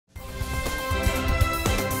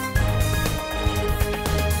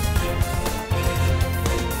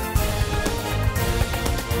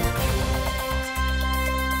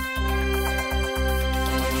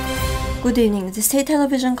Good evening. The state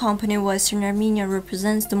television company Western Armenia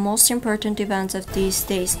represents the most important events of these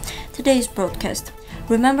days. Today's broadcast.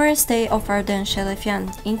 Remembrance Day of Arden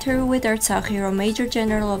Shellefyan. Interview with Artsakh hero Major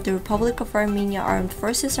General of the Republic of Armenia Armed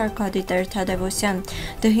Forces Arkady Ter-Tadevosian.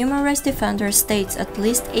 The human rights defender states at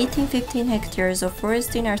least 1815 hectares of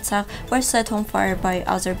forest in Artsakh were set on fire by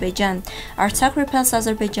Azerbaijan. Artsakh repels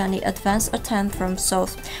Azerbaijani advance attempt from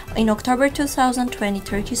south. In October 2020,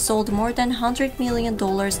 Turkey sold more than $100 million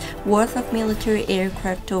worth of military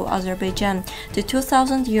aircraft to Azerbaijan. The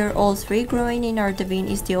 2,000-year-old tree growing in Ardvin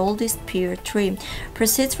is the oldest pear tree.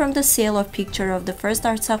 Proceeds from the sale of picture of the first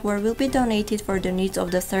Artsakh war will be donated for the needs of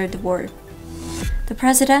the Third War. The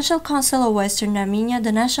Presidential Council of Western Armenia,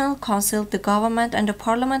 the National Council, the government, and the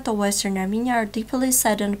Parliament of Western Armenia are deeply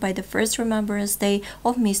saddened by the first Remembrance Day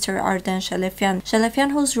of Mr. Arden Shellefyan.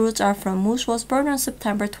 Shellefyan, whose roots are from Mush, was born on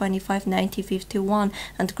September 25, 1951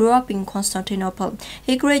 and grew up in Constantinople.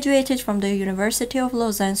 He graduated from the University of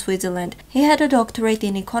Lausanne, Switzerland. He had a doctorate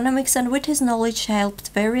in economics and with his knowledge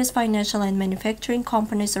helped various financial and manufacturing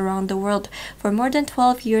companies around the world. For more than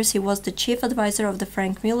 12 years he was the chief advisor of the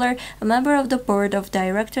Frank Muller, a member of the board of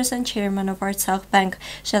directors and chairman of Artsakh Bank.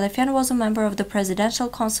 Shellefyan was a member of the Presidential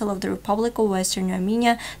Council of the Republic of Western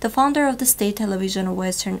Armenia, the founder of the state television of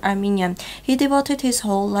Western Armenia. He devoted his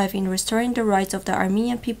whole life in restoring the rights of the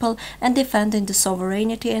Armenian people and defending the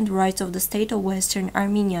sovereignty and rights of the state of Western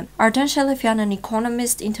Armenia. Arden Shellefyan, an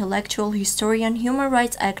economist, intellectual, historian, human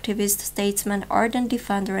rights activist, statesman, ardent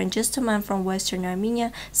defender, and just a man from Western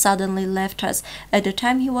Armenia, suddenly left us. At the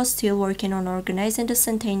time he was still working on organizing the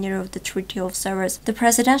centenary of the Treaty of Sevres. The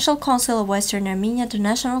Presidential Council of Western Armenia, the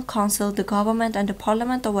National Council, the government, and the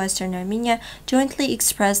Parliament of Western Armenia jointly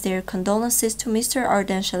expressed their condolences to Mr.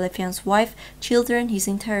 Arden Shellefyan's wife, children, his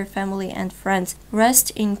entire family, and friends.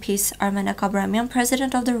 Rest in peace, Armen Akabramian,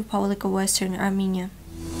 President of the Republic of Western Armenia.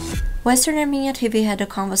 Western Armenia TV had a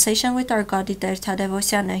conversation with Arkady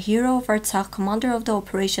Ter-Tadevosian, a hero of Artsakh, commander of the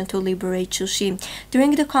operation to liberate Chushi.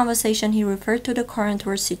 During the conversation, he referred to the current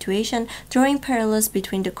war situation, drawing parallels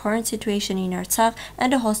between the current situation in Artsakh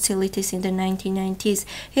and the hostilities in the 1990s.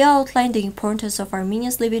 He outlined the importance of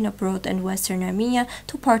Armenians living abroad and Western Armenia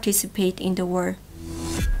to participate in the war.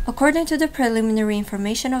 According to the preliminary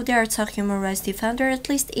information of the Artsakh human rights defender, at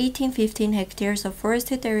least 1815 hectares of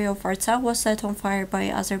forested area of Artsakh was set on fire by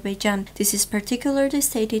Azerbaijan. This is particularly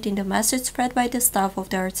stated in the message spread by the staff of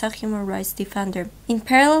the Artsakh human rights defender. In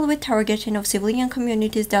parallel with targeting of civilian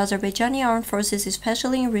communities, the Azerbaijani armed forces,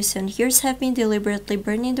 especially in recent years, have been deliberately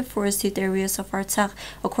burning the forested areas of Artsakh.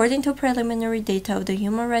 According to preliminary data of the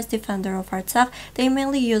human rights defender of Artsakh, they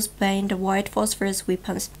mainly used banned white phosphorus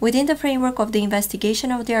weapons. Within the framework of the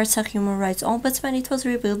investigation of the Artsakh Human Rights Ombudsman, it was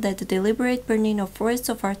revealed that the deliberate burning of forests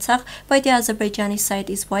of Artsakh by the Azerbaijani side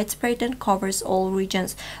is widespread and covers all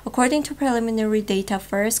regions. According to preliminary data,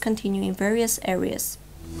 fires continue in various areas.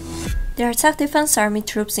 The Artsakh Defense Army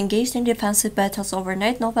troops engaged in defensive battles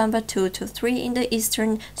overnight November 2 to 3 in the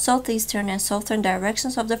eastern, southeastern, and southern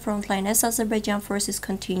directions of the front line as Azerbaijan forces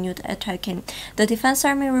continued attacking. The Defense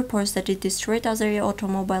Army reports that it destroyed Azeri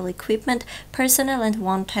automobile equipment, personnel, and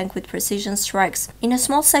one tank with precision strikes. In a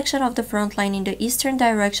small section of the front line in the eastern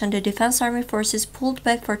direction, the Defense Army forces pulled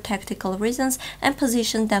back for tactical reasons and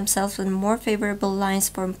positioned themselves on more favorable lines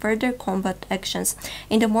for further combat actions.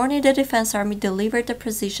 In the morning, the Defense Army delivered a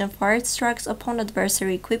precision-fired strikes upon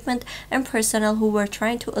adversary equipment and personnel who were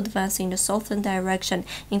trying to advance in the southern direction,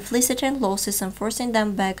 inflicting losses and forcing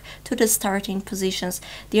them back to the starting positions.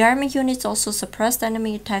 The army units also suppressed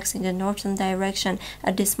enemy attacks in the northern direction.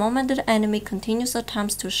 At this moment, the enemy continues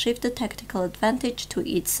attempts to shift the tactical advantage to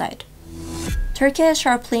its side. Turkey has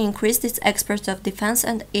sharply increased its exports of defense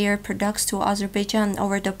and air products to Azerbaijan.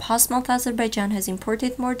 Over the past month, Azerbaijan has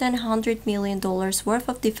imported more than $100 million worth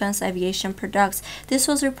of defense aviation products. This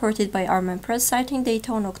was reported by Armen Press, citing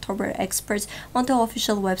data on October exports on the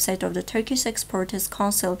official website of the Turkish Exporters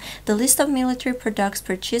Council. The list of military products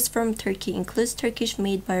purchased from Turkey includes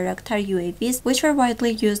Turkish-made Bayraktar UAVs, which were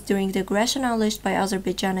widely used during the aggression unleashed by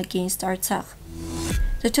Azerbaijan against Artsakh.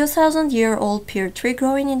 The 2,000-year-old pear tree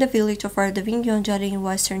growing in the village of Ardvin in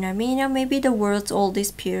Western Armenia may be the world's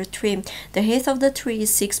oldest pear tree. The height of the tree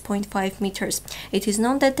is 6.5 meters. It is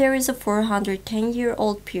known that there is a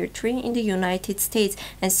 410-year-old pear tree in the United States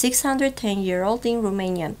and 610-year-old in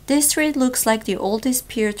Romania. This tree looks like the oldest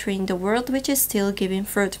pear tree in the world, which is still giving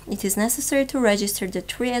fruit. It is necessary to register the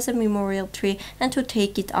tree as a memorial tree and to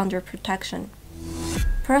take it under protection.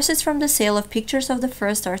 proceeds from the sale of pictures of the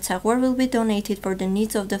first Artsakh war will be donated for the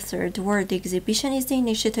needs of the Third World. The exhibition is the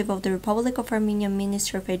initiative of the Republic of Armenia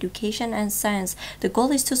Ministry of Education and Science. The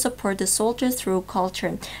goal is to support the soldiers through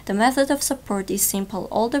culture. The method of support is simple.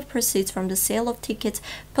 All the proceeds from the sale of tickets,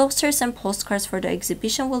 posters and postcards for the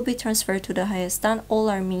exhibition will be transferred to the Hayastan All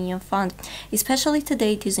Armenian Fund. Especially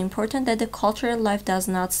today, it is important that the cultural life does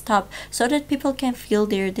not stop, so that people can fill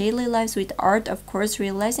their daily lives with art, of course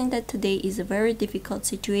realizing that today is a very difficult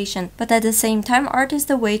situation. But at the same time, art is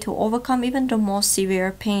the way to overcome even the most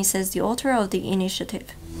severe pain, says the author of the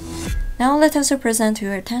initiative. Now let us present to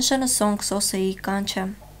your attention a song Sosei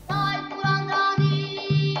Kancha.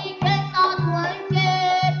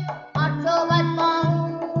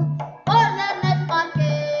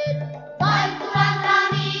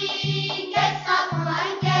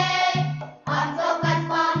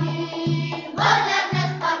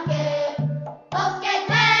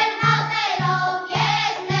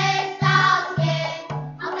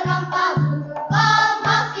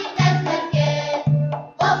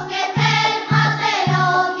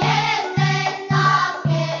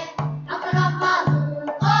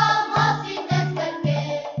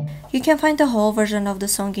 You can find the whole version of the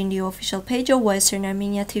song in the official page of Western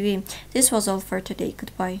Armenia TV. This was all for today.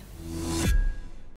 Goodbye.